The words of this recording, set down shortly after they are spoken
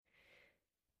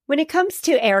When it comes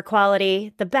to air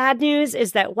quality, the bad news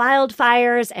is that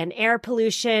wildfires and air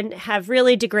pollution have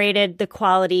really degraded the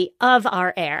quality of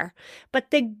our air.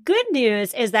 But the good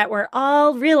news is that we're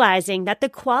all realizing that the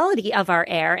quality of our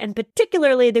air, and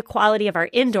particularly the quality of our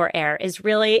indoor air, is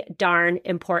really darn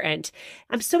important.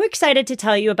 I'm so excited to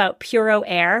tell you about Puro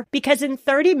Air because in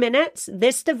 30 minutes,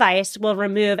 this device will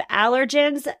remove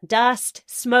allergens, dust,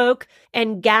 smoke,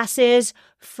 and gases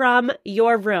from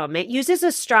your room. It uses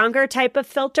a stronger type of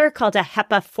filter called a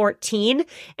HEPA 14,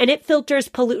 and it filters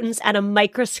pollutants at a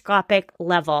microscopic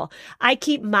level. I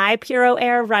keep my Puro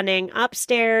Air running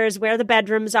upstairs where the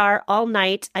bedrooms are all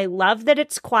night. I love that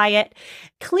it's quiet.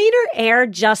 Cleaner air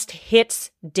just hits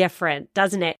different,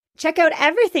 doesn't it? Check out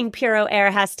everything Puro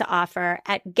Air has to offer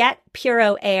at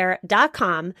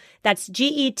getpuroair.com. That's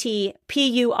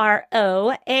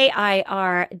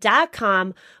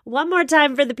GETPUROAIR.com. One more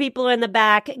time for the people in the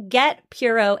back,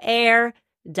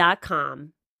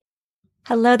 getpuroair.com.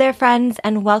 Hello there, friends,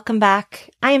 and welcome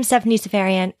back. I am Stephanie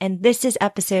Seferian, and this is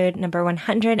episode number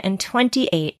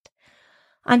 128.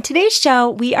 On today's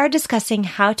show, we are discussing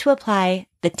how to apply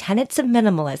the tenets of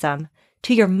minimalism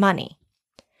to your money.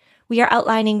 We are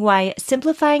outlining why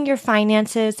simplifying your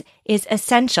finances is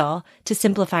essential to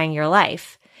simplifying your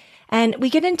life. And we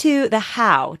get into the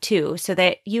how, too, so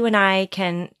that you and I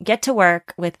can get to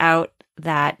work without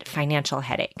that financial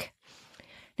headache.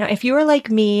 Now, if you are like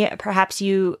me, perhaps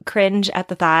you cringe at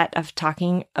the thought of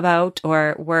talking about,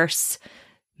 or worse,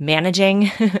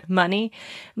 managing money.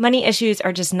 Money issues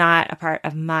are just not a part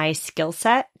of my skill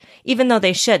set, even though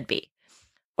they should be.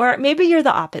 Or maybe you're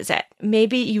the opposite.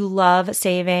 Maybe you love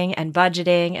saving and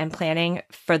budgeting and planning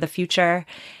for the future.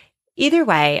 Either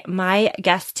way, my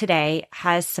guest today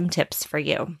has some tips for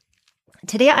you.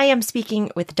 Today, I am speaking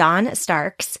with Dawn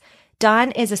Starks. Dawn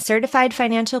is a certified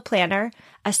financial planner,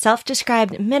 a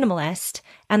self-described minimalist,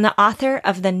 and the author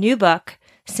of the new book,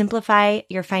 Simplify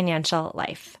Your Financial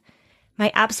Life.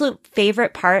 My absolute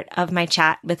favorite part of my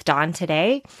chat with Dawn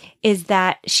today is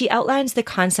that she outlines the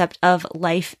concept of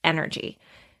life energy.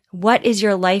 What is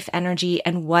your life energy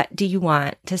and what do you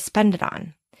want to spend it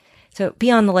on? So be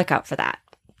on the lookout for that.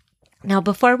 Now,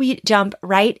 before we jump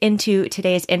right into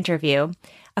today's interview,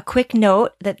 a quick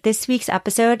note that this week's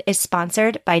episode is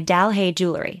sponsored by Dalhay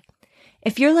Jewelry.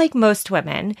 If you're like most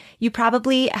women, you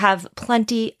probably have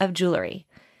plenty of jewelry.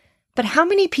 But how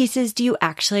many pieces do you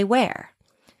actually wear?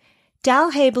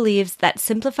 Dalhay believes that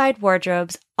simplified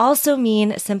wardrobes also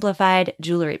mean simplified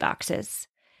jewelry boxes.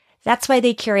 That's why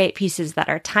they curate pieces that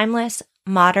are timeless,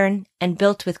 modern, and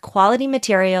built with quality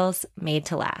materials made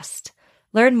to last.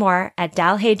 Learn more at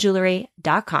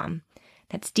dalhayjewelry.com.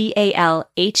 That's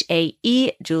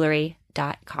DALHAE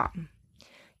jewelry.com.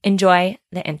 Enjoy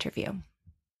the interview.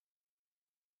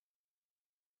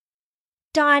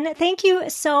 Dawn, thank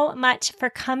you so much for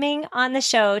coming on the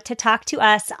show to talk to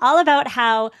us all about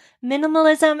how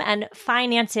minimalism and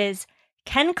finances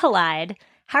can collide.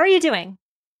 How are you doing?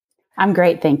 I'm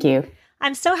great, thank you.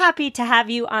 I'm so happy to have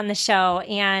you on the show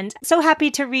and so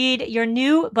happy to read your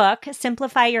new book,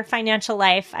 Simplify Your Financial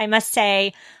Life. I must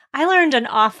say, I learned an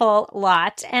awful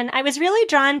lot, and I was really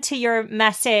drawn to your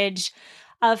message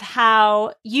of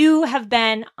how you have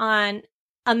been on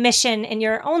a mission in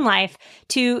your own life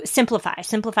to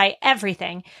simplify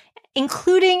everything,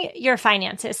 including your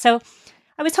finances. So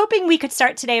I was hoping we could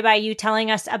start today by you telling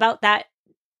us about that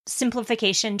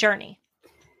simplification journey.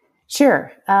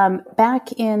 Sure.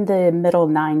 Back in the middle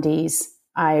 90s,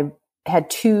 I had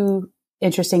two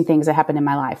interesting things that happened in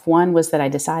my life. One was that I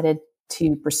decided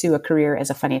to pursue a career as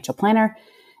a financial planner.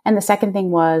 And the second thing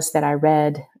was that I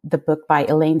read the book by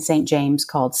Elaine St. James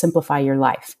called Simplify Your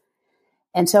Life.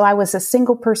 And so I was a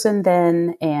single person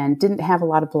then and didn't have a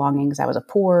lot of belongings. I was a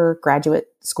poor graduate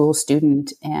school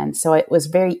student. And so it was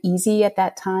very easy at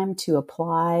that time to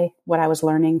apply what I was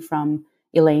learning from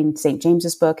Elaine St.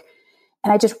 James's book.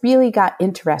 And I just really got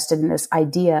interested in this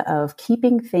idea of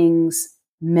keeping things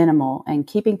minimal and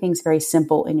keeping things very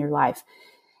simple in your life.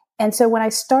 And so when I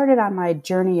started on my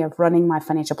journey of running my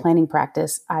financial planning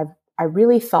practice, I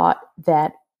really thought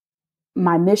that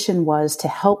my mission was to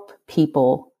help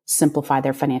people simplify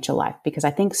their financial life, because I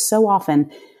think so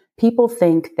often people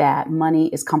think that money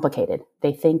is complicated.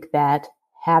 They think that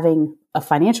having a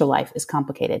financial life is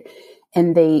complicated,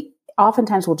 and they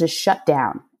oftentimes will just shut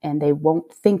down and they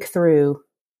won't think through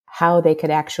how they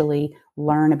could actually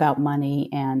learn about money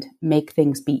and make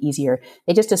things be easier.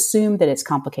 They just assume that it's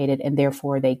complicated and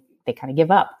therefore they kind of give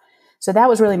up. So that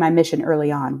was really my mission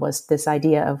early on, was this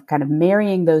idea of kind of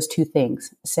marrying those two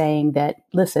things, saying that,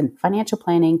 listen, financial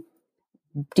planning,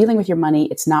 dealing with your money,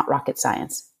 it's not rocket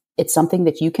science. It's something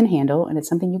that you can handle and it's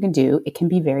something you can do. It can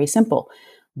be very simple.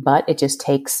 but it just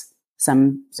takes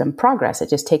some progress. It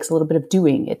just takes a little bit of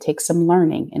doing. It takes some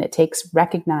learning, and it takes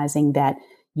recognizing that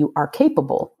you are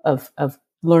capable of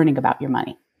learning about your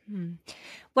money.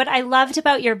 What I loved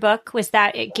about your book was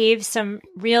that it gave some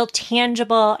real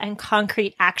tangible and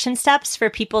concrete action steps for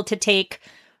people to take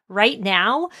right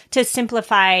now to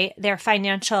simplify their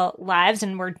financial lives.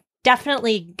 And we're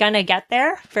definitely going to get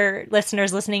there for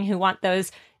listeners listening who want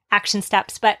those action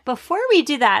steps. But before we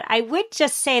do that, I would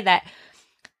just say that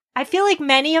I feel like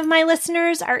many of my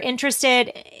listeners are interested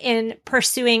in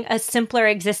pursuing a simpler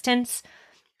existence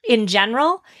in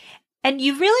general. And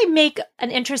you really make an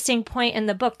interesting point in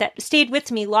the book that stayed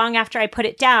with me long after I put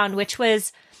it down, which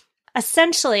was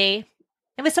essentially,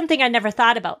 it was something I never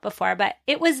thought about before, but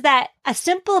it was that a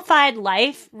simplified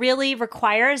life really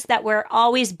requires that we're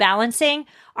always balancing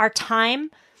our time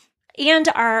and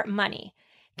our money.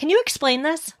 Can you explain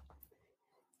this?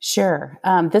 Sure.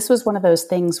 This was one of those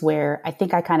things where I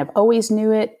think I kind of always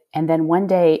knew it. And then one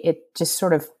day it just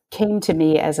sort of came to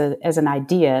me as an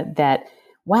idea that,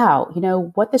 wow,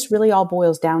 what this really all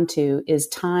boils down to is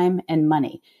time and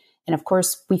money. And of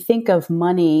course, we think of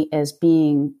money as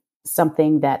being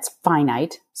something that's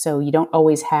finite. So you don't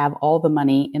always have all the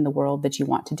money in the world that you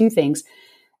want to do things.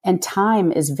 And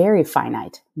time is very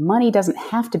finite. Money doesn't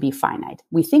have to be finite.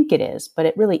 We think it is, but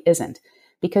it really isn't,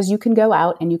 because you can go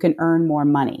out and you can earn more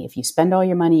money. If you spend all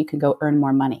your money, you can go earn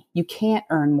more money. You can't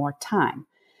earn more time.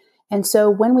 And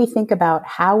so when we think about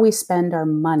how we spend our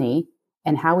money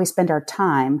and how we spend our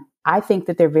time, I think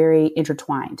that they're very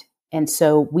intertwined. And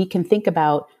so we can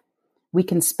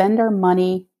spend our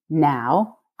money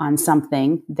now on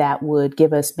something that would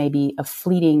give us maybe a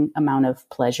fleeting amount of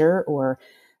pleasure or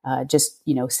just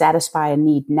satisfy a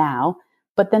need now,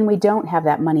 but then we don't have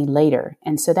that money later.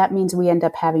 And so that means we end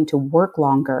up having to work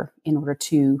longer in order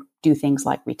to do things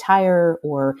like retire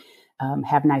or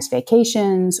have nice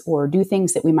vacations or do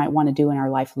things that we might want to do in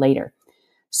our life later.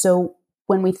 So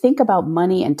when we think about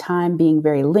money and time being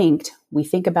very linked, we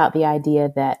think about the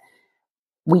idea that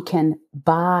we can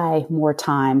buy more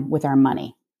time with our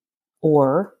money,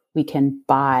 or we can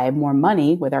buy more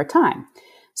money with our time.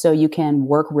 So you can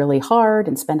work really hard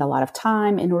and spend a lot of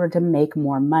time in order to make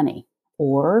more money,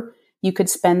 or you could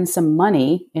spend some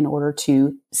money in order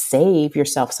to save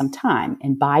yourself some time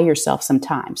and buy yourself some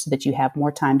time so that you have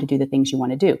more time to do the things you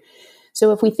want to do.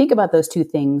 So if we think about those two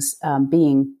things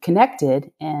being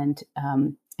connected and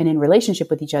in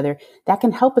relationship with each other, that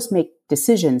can help us make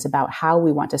decisions about how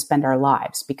we want to spend our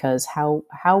lives, because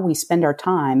how we spend our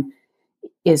time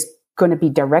is going to be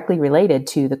directly related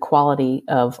to the quality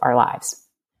of our lives.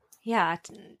 Yeah,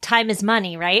 time is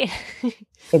money, right?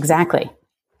 Exactly.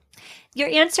 Your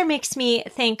answer makes me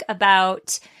think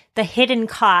about the hidden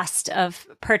cost of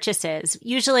purchases.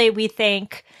 Usually we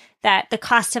think that the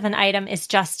cost of an item is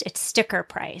just its sticker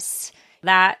price.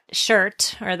 That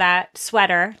shirt or that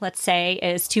sweater, let's say,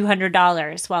 is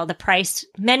 $200, while the price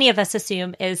many of us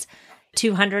assume is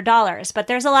 $200. But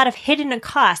there's a lot of hidden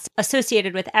costs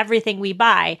associated with everything we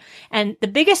buy. And the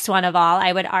biggest one of all,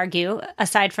 I would argue,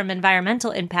 aside from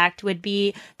environmental impact, would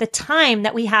be the time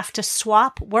that we have to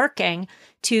swap working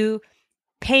to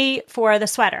pay for the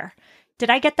sweater.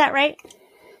 Did I get that right?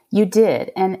 You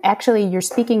did. And actually, you're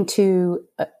speaking to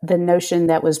the notion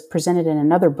that was presented in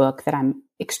another book that I'm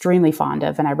extremely fond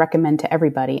of and I recommend to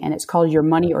everybody. And it's called Your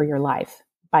Money or Your Life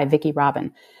by Vicki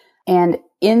Robin. And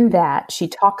in that, she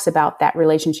talks about that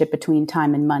relationship between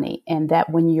time and money, and that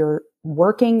when you're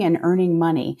working and earning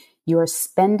money, you are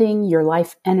spending your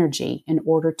life energy in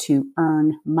order to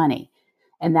earn money.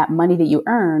 And that money that you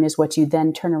earn is what you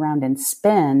then turn around and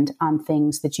spend on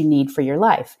things that you need for your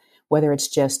life, whether it's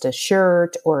just a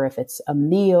shirt or if it's a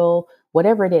meal,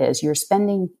 whatever it is, you're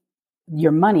spending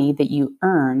your money that you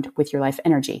earned with your life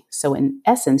energy. So in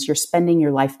essence, you're spending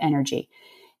your life energy.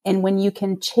 And when you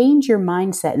can change your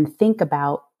mindset and think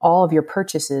about all of your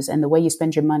purchases and the way you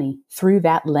spend your money through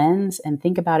that lens and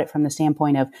think about it from the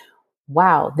standpoint of,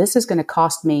 wow, this is going to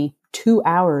cost me 2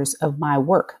 hours of my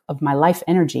work, of my life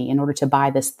energy in order to buy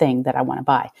this thing that I want to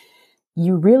buy.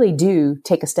 You really do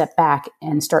take a step back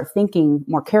and start thinking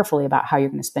more carefully about how you're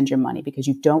going to spend your money, because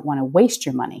you don't want to waste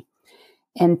your money.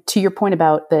 And to your point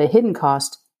about the hidden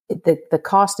cost, the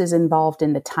cost is involved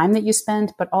in the time that you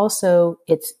spend, but also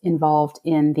it's involved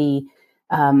in the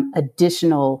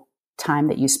additional time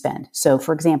that you spend. So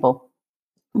for example,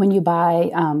 when you buy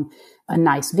a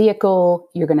nice vehicle,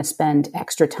 you're going to spend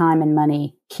extra time and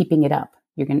money keeping it up.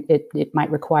 It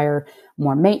might require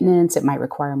more maintenance. It might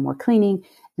require more cleaning.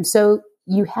 And so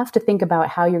you have to think about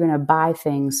how you're going to buy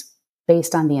things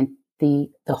based on the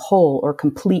whole or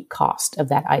complete cost of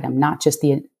that item, not just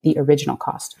the original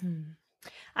cost.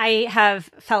 I have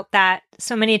felt that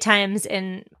so many times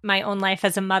in my own life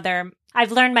as a mother.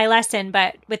 I've learned my lesson,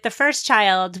 but with the first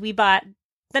child, we bought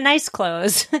the nice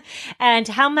clothes. And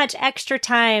how much extra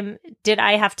time did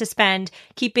I have to spend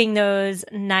keeping those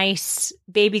nice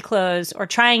baby clothes or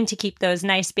trying to keep those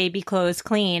nice baby clothes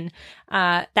clean?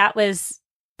 That was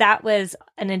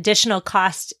an additional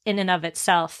cost in and of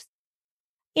itself.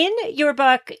 In your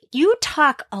book, you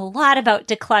talk a lot about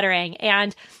decluttering.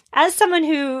 And as someone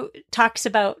who talks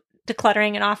about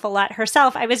decluttering an awful lot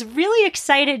herself, I was really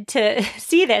excited to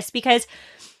see this because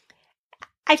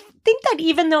I think that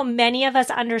even though many of us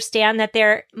understand that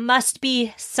there must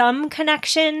be some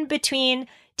connection between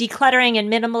decluttering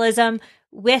and minimalism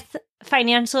with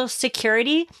financial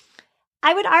security,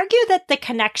 I would argue that the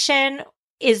connection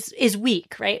is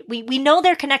weak, right? We know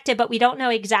they're connected, but we don't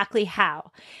know exactly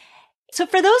how. So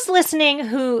for those listening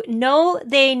who know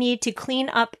they need to clean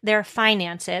up their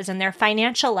finances and their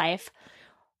financial life,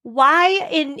 why,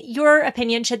 in your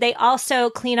opinion, should they also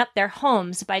clean up their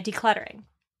homes by decluttering?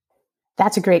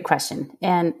 That's a great question.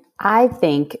 And I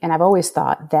think, and I've always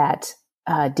thought that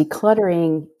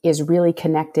decluttering is really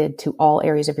connected to all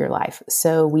areas of your life.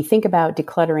 So we think about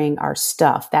decluttering our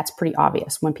stuff. That's pretty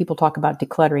obvious. When people talk about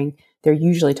decluttering, they're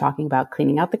usually talking about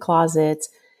cleaning out the closets,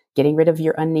 getting rid of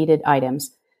your unneeded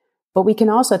items. But we can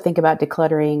also think about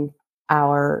decluttering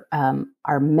our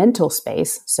mental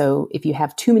space. So if you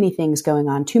have too many things going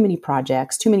on, too many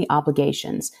projects, too many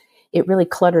obligations, it really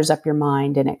clutters up your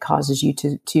mind and it causes you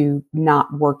to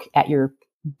not work at your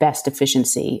best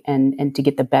efficiency and to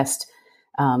get the best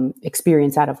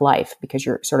experience out of life because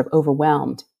you're sort of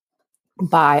overwhelmed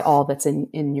by all that's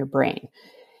in your brain.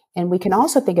 And we can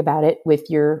also think about it with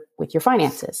your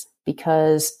finances,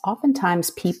 because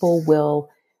oftentimes people will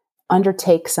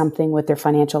undertake something with their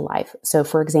financial life. So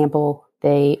for example,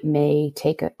 they may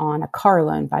take on a car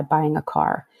loan by buying a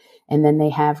car. And then they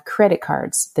have credit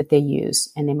cards that they use,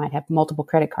 and they might have multiple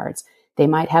credit cards. They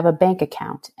might have a bank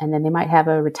account, and then they might have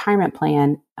a retirement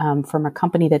plan from a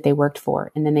company that they worked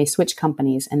for. And then they switch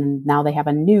companies, and now they have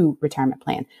a new retirement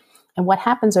plan. And what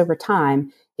happens over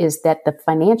time is that the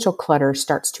financial clutter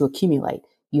starts to accumulate.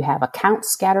 You have accounts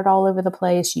scattered all over the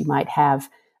place. You might have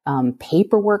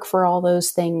paperwork for all those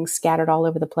things scattered all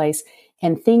over the place,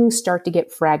 and things start to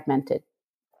get fragmented.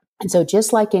 And so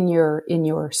just like in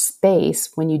your space,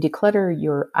 when you declutter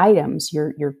your items,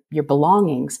 your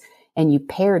belongings, and you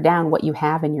pare down what you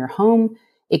have in your home,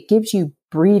 it gives you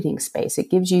breathing space. It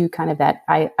gives you kind of that,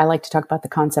 I like to talk about the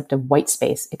concept of white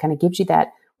space. It kind of gives you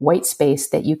that white space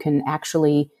that you can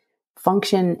actually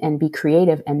function and be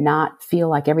creative and not feel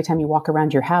like every time you walk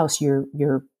around your house,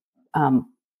 you're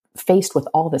faced with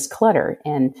all this clutter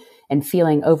and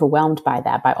feeling overwhelmed by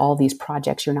that, by all these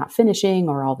projects you're not finishing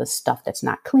or all this stuff that's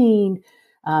not clean.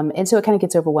 And so it kind of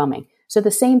gets overwhelming. So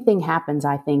the same thing happens,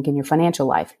 I think, in your financial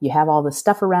life. You have all this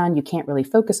stuff around. You can't really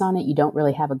focus on it. You don't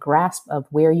really have a grasp of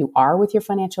where you are with your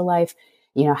financial life.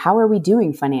 You know, how are we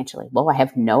doing financially? Well, I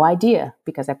have no idea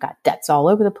because I've got debts all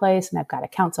over the place and I've got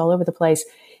accounts all over the place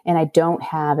and I don't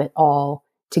have it all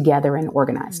together and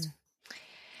organized.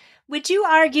 Would you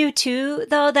argue too,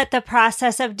 though, that the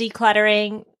process of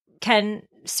decluttering can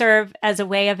serve as a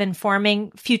way of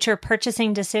informing future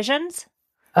purchasing decisions?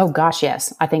 Oh, gosh,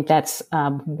 yes. I think that's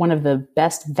one of the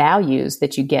best values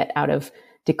that you get out of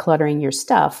decluttering your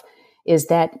stuff is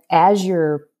that as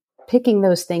you're picking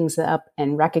those things up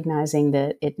and recognizing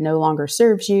that it no longer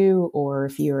serves you, or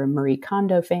if you're a Marie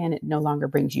Kondo fan, it no longer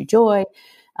brings you joy,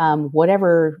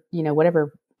 whatever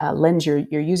lens you're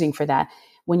using for that.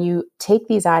 When you take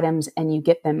these items and you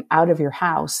get them out of your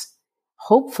house,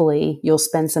 hopefully you'll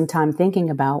spend some time thinking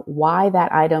about why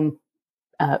that item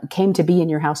came to be in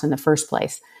your house in the first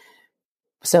place.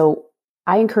 So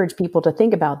I encourage people to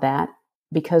think about that,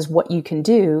 because what you can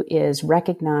do is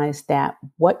recognize that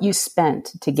what you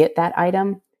spent to get that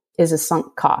item is a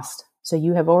sunk cost. So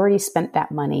you have already spent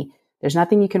that money. There's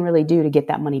nothing you can really do to get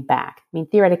that money back. I mean,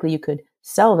 theoretically, you could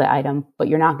sell the item, but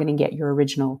you're not going to get your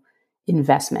original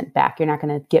investment back. You're not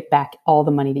going to get back all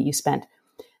the money that you spent.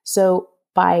 So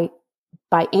by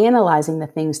analyzing the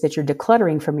things that you're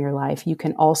decluttering from your life, you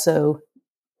can also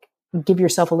give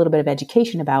yourself a little bit of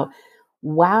education about,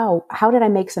 wow, how did I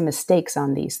make some mistakes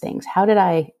on these things? How did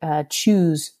I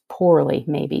choose poorly,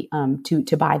 maybe,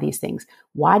 to buy these things?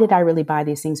 Why did I really buy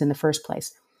these things in the first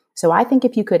place? So I think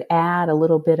if you could add a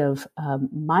little bit of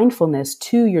mindfulness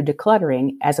to your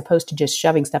decluttering, as opposed to just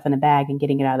shoving stuff in a bag and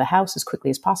getting it out of the house as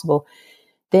quickly as possible,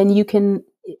 then you can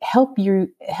help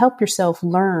yourself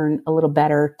learn a little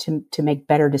better to make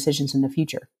better decisions in the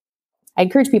future. I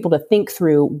encourage people to think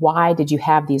through, why did you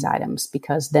have these items?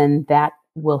 Because then that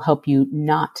will help you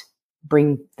not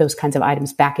bring those kinds of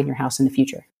items back in your house in the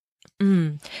future.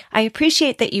 I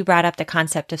appreciate that you brought up the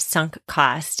concept of sunk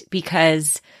cost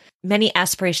because many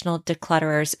aspirational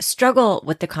declutterers struggle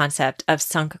with the concept of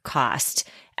sunk cost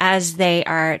as they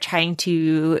are trying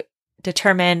to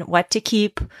determine what to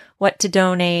keep, what to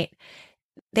donate.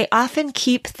 They often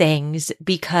keep things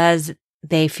because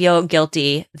they feel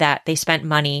guilty that they spent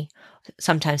money,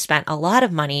 sometimes spent a lot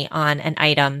of money on an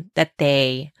item that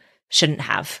they shouldn't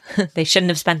have. They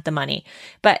shouldn't have spent the money.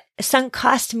 But sunk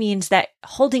cost means that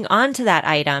holding on to that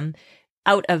item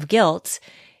out of guilt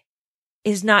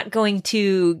is not going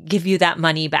to give you that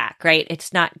money back, right?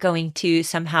 It's not going to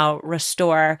somehow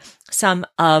restore some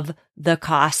of the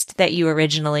cost that you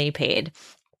originally paid.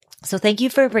 So thank you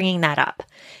for bringing that up.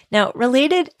 Now,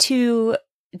 related to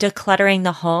decluttering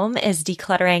the home is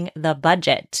decluttering the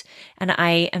budget. And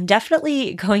I am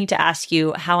definitely going to ask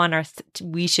you how on earth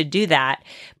we should do that.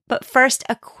 But first,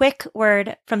 a quick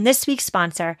word from this week's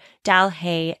sponsor,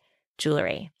 Dalhay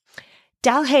Jewelry.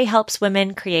 Dalhay helps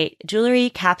women create jewelry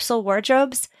capsule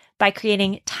wardrobes by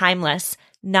creating timeless,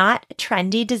 not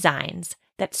trendy designs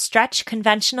that stretch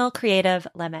conventional creative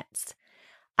limits.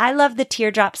 I love the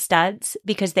teardrop studs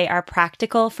because they are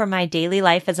practical for my daily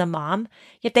life as a mom,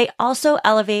 yet they also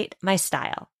elevate my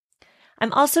style.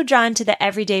 I'm also drawn to the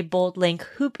everyday bold link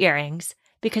hoop earrings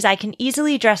because I can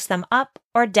easily dress them up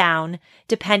or down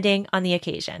depending on the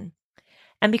occasion.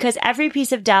 And because every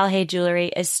piece of Dalhay jewelry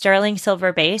is sterling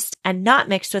silver based and not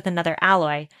mixed with another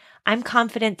alloy, I'm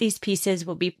confident these pieces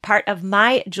will be part of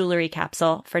my jewelry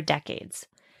capsule for decades.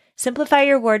 Simplify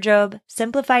your wardrobe,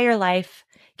 simplify your life.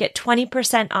 Get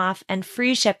 20% off and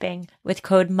free shipping with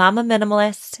code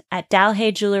MAMAMINIMALIST at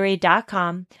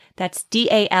dalhayjewelry.com. That's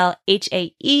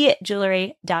DALHAE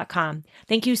jewelry.com.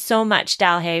 Thank you so much,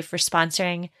 Dalhay, for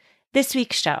sponsoring this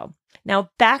week's show. Now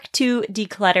back to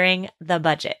decluttering the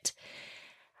budget.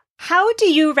 How do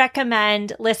you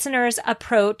recommend listeners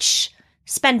approach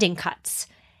spending cuts?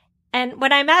 And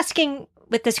what I'm asking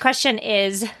with this question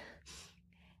is,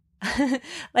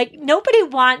 like, nobody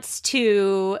wants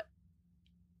to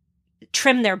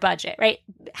trim their budget, right?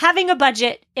 Having a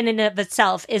budget in and of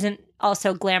itself isn't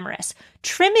also glamorous.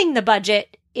 Trimming the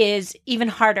budget is even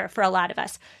harder for a lot of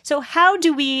us. So how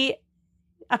do we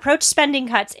approach spending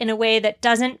cuts in a way that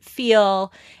doesn't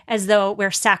feel as though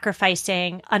we're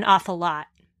sacrificing an awful lot?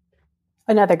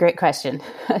 Another great question.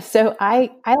 So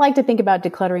I like to think about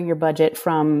decluttering your budget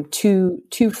from two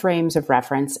frames of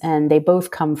reference, and they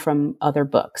both come from other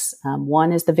books.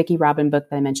 One is the Vicki Robin book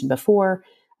that I mentioned before,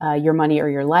 Your Money or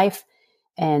Your Life.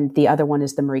 And the other one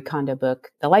is the Marie Kondo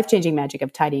book, The Life-Changing Magic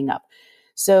of Tidying Up.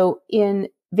 So in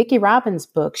Vicki Robin's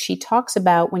book, she talks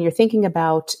about when you're thinking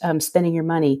about spending your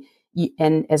money,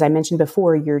 and as I mentioned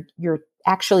before, you're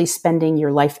actually spending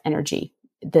your life energy,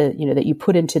 that you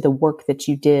put into the work that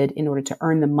you did in order to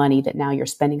earn the money that now you're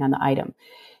spending on the item.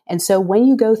 And so when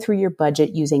you go through your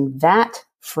budget using that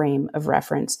frame of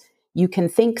reference, you can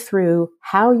think through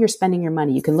how you're spending your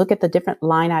money. You can look at the different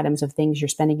line items of things you're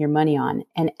spending your money on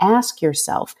and ask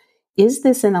yourself, is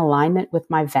this in alignment with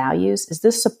my values? Is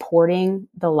this supporting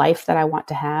the life that I want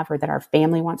to have or that our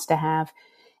family wants to have?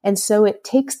 And so it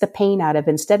takes the pain out of,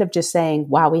 instead of just saying,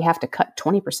 wow, we have to cut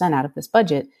 20% out of this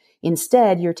budget.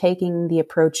 Instead, you're taking the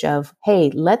approach of, hey,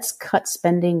 let's cut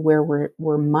spending where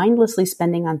we're mindlessly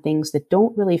spending on things that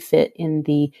don't really fit in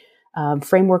the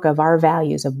framework of our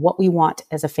values of what we want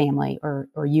as a family or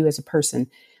you as a person,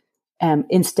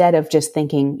 instead of just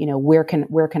thinking, where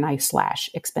can I slash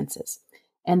expenses?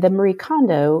 And the Marie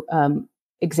Kondo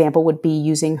example would be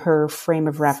using her frame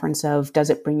of reference of, does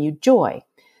it bring you joy?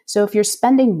 So if you're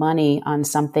spending money on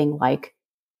something like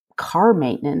car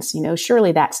maintenance,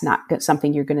 surely that's not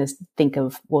something you're going to think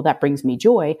of, well, that brings me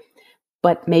joy.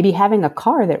 But maybe having a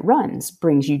car that runs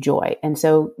brings you joy. And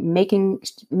so making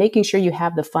sure you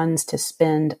have the funds to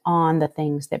spend on the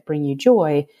things that bring you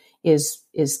joy is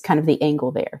kind of the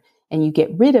angle there. And you get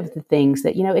rid of the things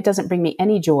that, it doesn't bring me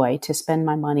any joy to spend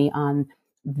my money on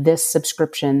this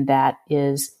subscription that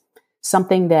is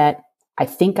something that I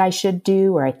think I should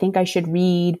do or I think I should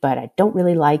read, but I don't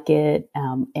really like it.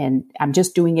 And I'm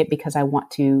just doing it because I want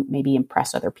to maybe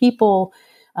impress other people.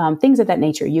 Things of that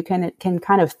nature. You can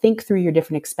kind of think through your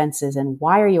different expenses and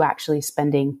why are you actually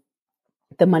spending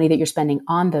the money that you're spending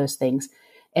on those things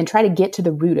and try to get to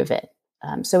the root of it.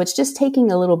 So it's just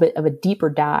taking a little bit of a deeper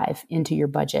dive into your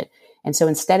budget. And so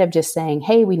instead of just saying,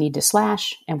 hey, we need to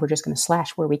slash and we're just going to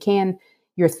slash where we can,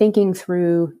 you're thinking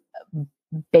through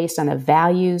based on a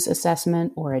values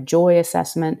assessment or a joy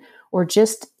assessment, or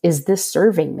just, is this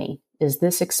serving me? Is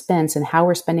this expense and how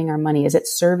we're spending our money, is it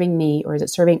serving me or is it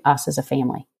serving us as a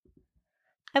family?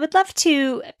 I would love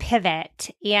to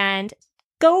pivot and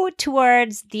go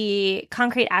towards the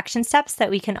concrete action steps that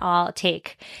we can all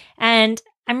take. And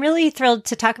I'm really thrilled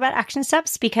to talk about action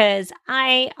steps because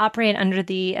I operate under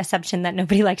the assumption that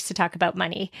nobody likes to talk about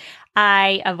money.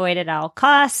 I avoid at all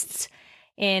costs.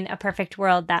 In a perfect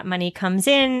world, that money comes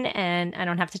in and I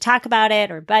don't have to talk about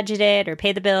it or budget it or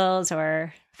pay the bills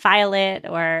or file it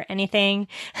or anything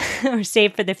or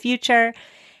save for the future.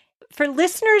 For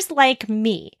listeners like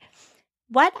me,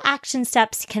 what action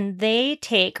steps can they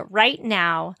take right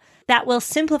now that will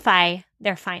simplify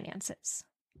their finances?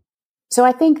 So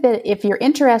I think that if you're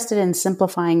interested in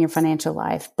simplifying your financial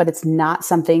life, but it's not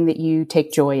something that you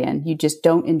take joy in, you just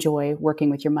don't enjoy working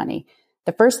with your money,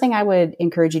 the first thing I would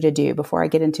encourage you to do before I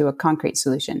get into a concrete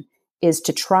solution is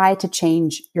to try to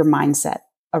change your mindset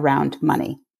around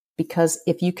money. Because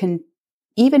if you can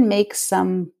even make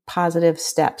some positive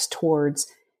steps towards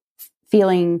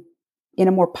feeling in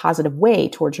a more positive way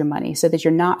towards your money so that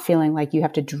you're not feeling like you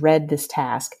have to dread this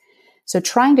task. So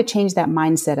trying to change that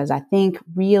mindset is, I think,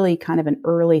 really kind of an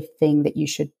early thing that you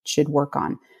should work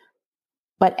on.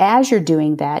 But as you're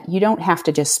doing that, you don't have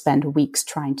to just spend weeks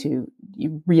trying to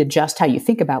readjust how you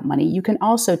think about money. You can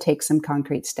also take some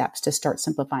concrete steps to start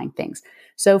simplifying things.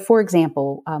 So for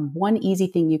example, one easy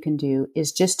thing you can do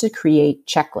is just to create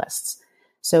checklists.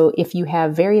 So if you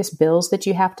have various bills that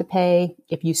you have to pay,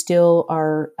 if you still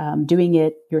are doing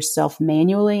it yourself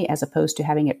manually as opposed to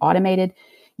having it automated,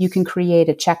 you can create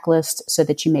a checklist so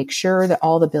that you make sure that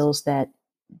all the bills that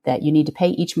you need to pay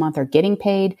each month are getting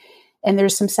paid. And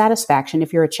there's some satisfaction.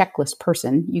 If you're a checklist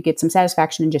person, you get some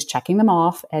satisfaction in just checking them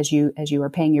off as you are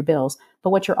paying your bills.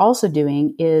 But what you're also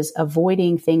doing is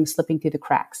avoiding things slipping through the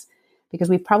cracks. Because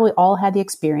we've probably all had the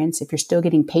experience, if you're still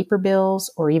getting paper bills,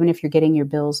 or even if you're getting your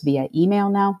bills via email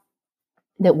now,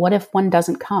 that what if one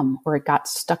doesn't come, or it got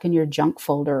stuck in your junk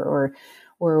folder, or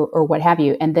what have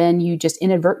you, and then you just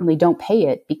inadvertently don't pay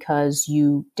it because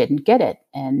you didn't get it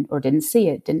or didn't see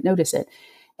it, didn't notice it.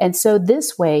 And so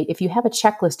this way, if you have a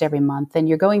checklist every month, then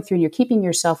you're going through and you're keeping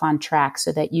yourself on track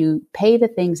so that you pay the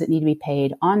things that need to be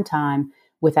paid on time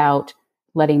without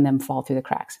letting them fall through the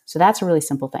cracks. So that's a really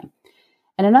simple thing.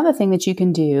 And another thing that you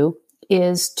can do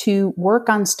is to work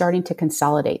on starting to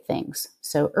consolidate things.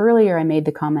 So earlier I made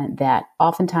the comment that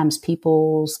oftentimes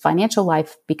people's financial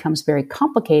life becomes very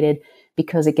complicated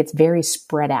because it gets very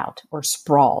spread out or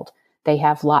sprawled. They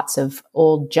have lots of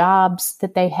old jobs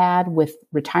that they had with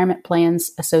retirement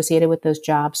plans associated with those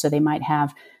jobs. So they might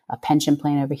have a pension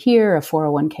plan over here, a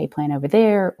 401k plan over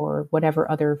there, or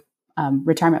whatever other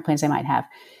retirement plans they might have.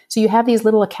 So you have these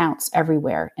little accounts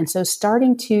everywhere. And so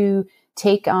starting to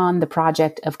take on the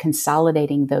project of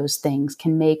consolidating those things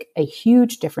can make a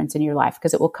huge difference in your life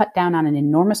because it will cut down on an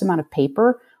enormous amount of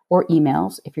paper or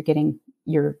emails if you're getting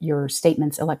your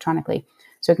statements electronically.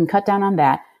 So it can cut down on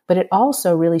that. But it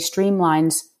also really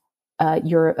streamlines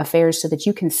your affairs so that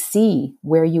you can see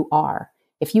where you are.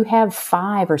 If you have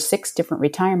 5 or 6 different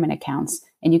retirement accounts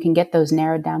and you can get those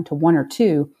narrowed down to 1 or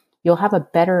 2, you'll have a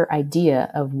better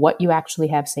idea of what you actually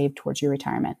have saved towards your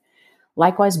retirement.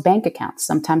 Likewise, bank accounts.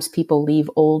 Sometimes people leave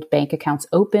old bank accounts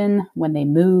open when they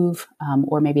move,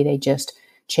 or maybe they just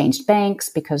changed banks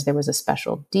because there was a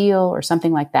special deal or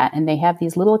something like that. And they have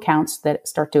these little accounts that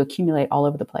start to accumulate all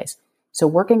over the place. So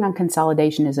working on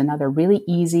consolidation is another really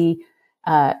easy,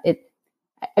 it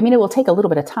will take a little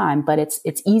bit of time, but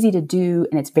it's easy to do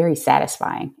and it's very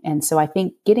satisfying. And so I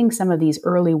think getting some of these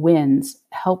early wins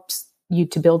helps you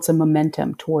to build some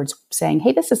momentum towards saying,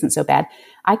 hey, this isn't so bad.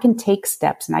 I can take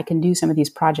steps and I can do some of these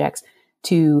projects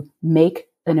to make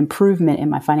an improvement in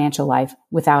my financial life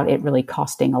without it really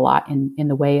costing a lot in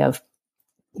the way of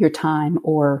your time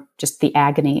or just the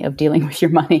agony of dealing with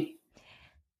your money.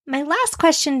 My last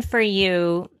question for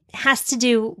you has to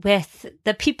do with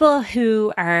the people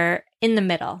who are in the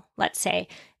middle, let's say.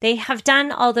 They have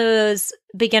done all those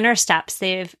beginner steps.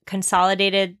 They've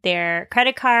consolidated their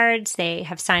credit cards. They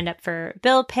have signed up for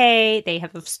bill pay. They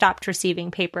have stopped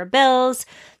receiving paper bills.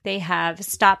 They have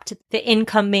stopped the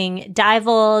incoming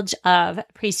divulge of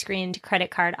pre-screened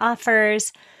credit card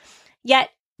offers. Yet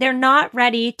they're not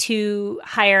ready to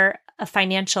hire a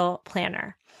financial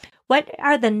planner. What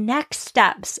are the next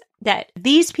steps that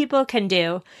these people can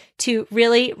do to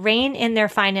really rein in their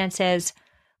finances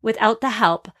without the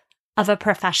help of a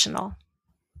professional?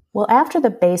 Well, after the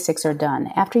basics are done,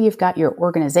 after you've got your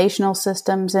organizational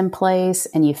systems in place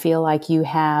and you feel like you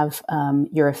have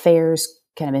your affairs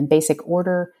kind of in basic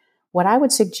order, what I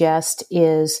would suggest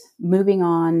is moving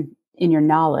on in your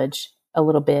knowledge a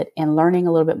little bit and learning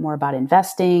a little bit more about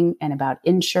investing and about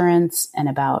insurance and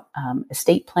about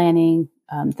estate planning.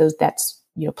 That's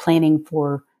planning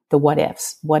for the what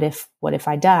ifs. What if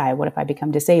I die? What if I become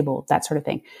disabled? That sort of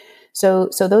thing. So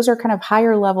those are kind of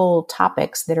higher level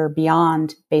topics that are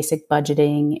beyond basic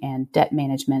budgeting and debt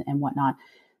management and whatnot.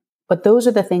 But those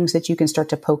are the things that you can start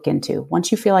to poke into.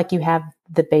 Once you feel like you have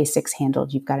the basics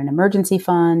handled, you've got an emergency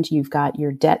fund, you've got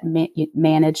your debt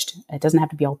managed. It doesn't have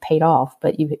to be all paid off,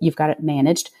 but you've got it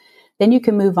managed. Then you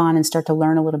can move on and start to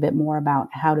learn a little bit more about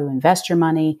how to invest your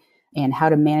money and how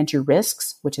to manage your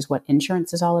risks, which is what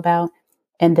insurance is all about.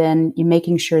 And then you're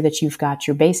making sure that you've got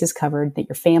your bases covered, that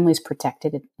your family's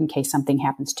protected in case something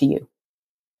happens to you.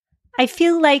 I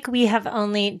feel like we have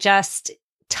only just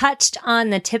touched on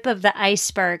the tip of the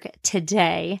iceberg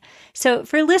today. So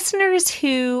for listeners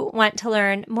who want to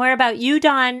learn more about you,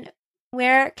 Dawn,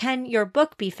 where can your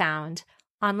book be found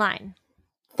online?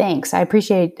 Thanks. I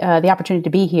appreciate the opportunity to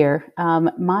be here.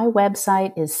 My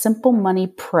website is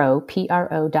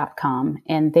simplemoneypro.com,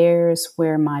 and there's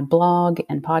where my blog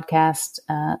and podcast,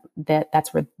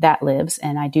 that's where that lives.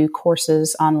 And I do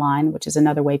courses online, which is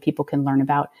another way people can learn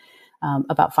about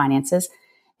finances.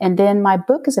 And then my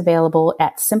book is available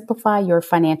at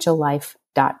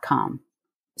simplifyyourfinanciallife.com.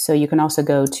 So you can also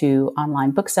go to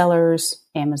online booksellers,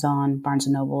 Amazon, Barnes &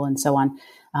 Noble, and so on.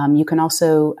 You can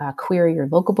also query your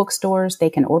local bookstores.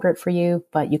 They can order it for you,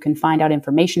 but you can find out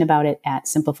information about it at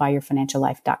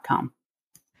simplifyyourfinanciallife.com.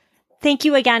 Thank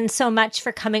you again so much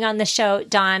for coming on the show,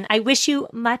 Dawn. I wish you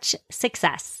much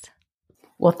success.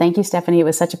 Well, thank you, Stephanie. It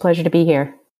was such a pleasure to be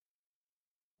here.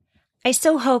 I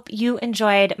so hope you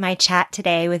enjoyed my chat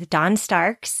today with Dawn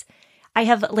Starks. I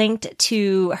have linked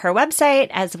to her website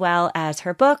as well as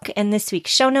her book in this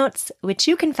week's show notes, which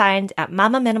you can find at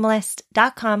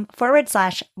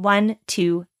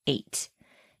mamaminimalist.com/128.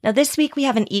 Now, this week we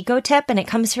have an ego tip, and it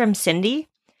comes from Cindy.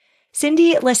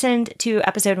 Cindy listened to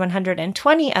episode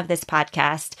 120 of this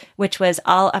podcast, which was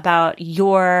all about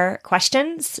your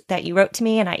questions that you wrote to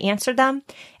me, and I answered them.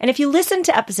 And if you listened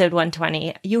to episode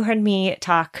 120, you heard me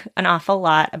talk an awful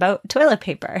lot about toilet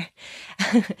paper.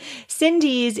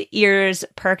 Cindy's ears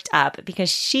perked up because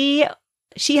she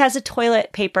has a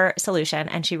toilet paper solution,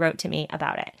 and she wrote to me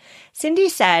about it. Cindy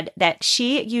said that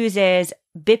she uses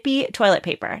Bippy toilet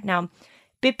paper. Now,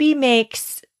 Bippy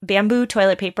makes bamboo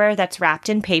toilet paper that's wrapped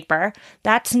in paper.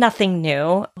 That's nothing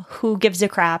new. Who Gives a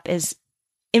Crap is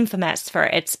infamous for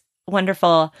its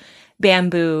wonderful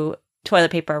bamboo toilet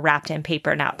paper wrapped in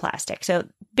paper, not plastic. So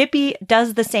Bippy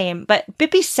does the same, but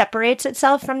Bippy separates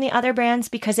itself from the other brands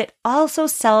because it also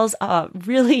sells a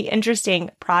really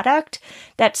interesting product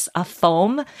that's a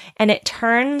foam, and it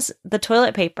turns the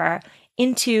toilet paper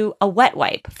into a wet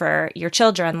wipe for your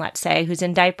children, let's say, who's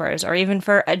in diapers, or even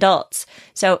for adults.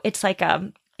 So it's a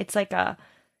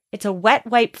wet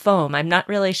wipe foam. I'm not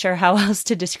really sure how else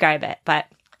to describe it, but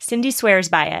Cindy swears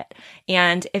by it.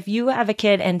 And if you have a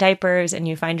kid in diapers and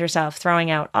you find yourself throwing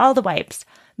out all the wipes,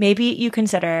 maybe you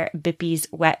consider Bippy's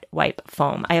wet wipe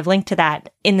foam. I have linked to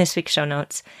that in this week's show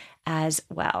notes as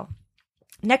well.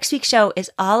 Next week's show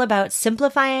is all about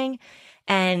simplifying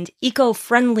and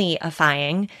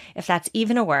eco-friendlyifying, if that's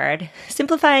even a word,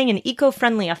 simplifying and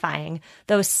eco-friendlyifying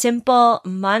those simple,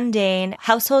 mundane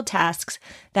household tasks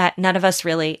that none of us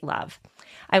really love.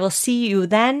 I will see you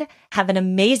then. Have an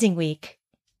amazing week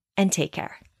and take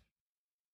care.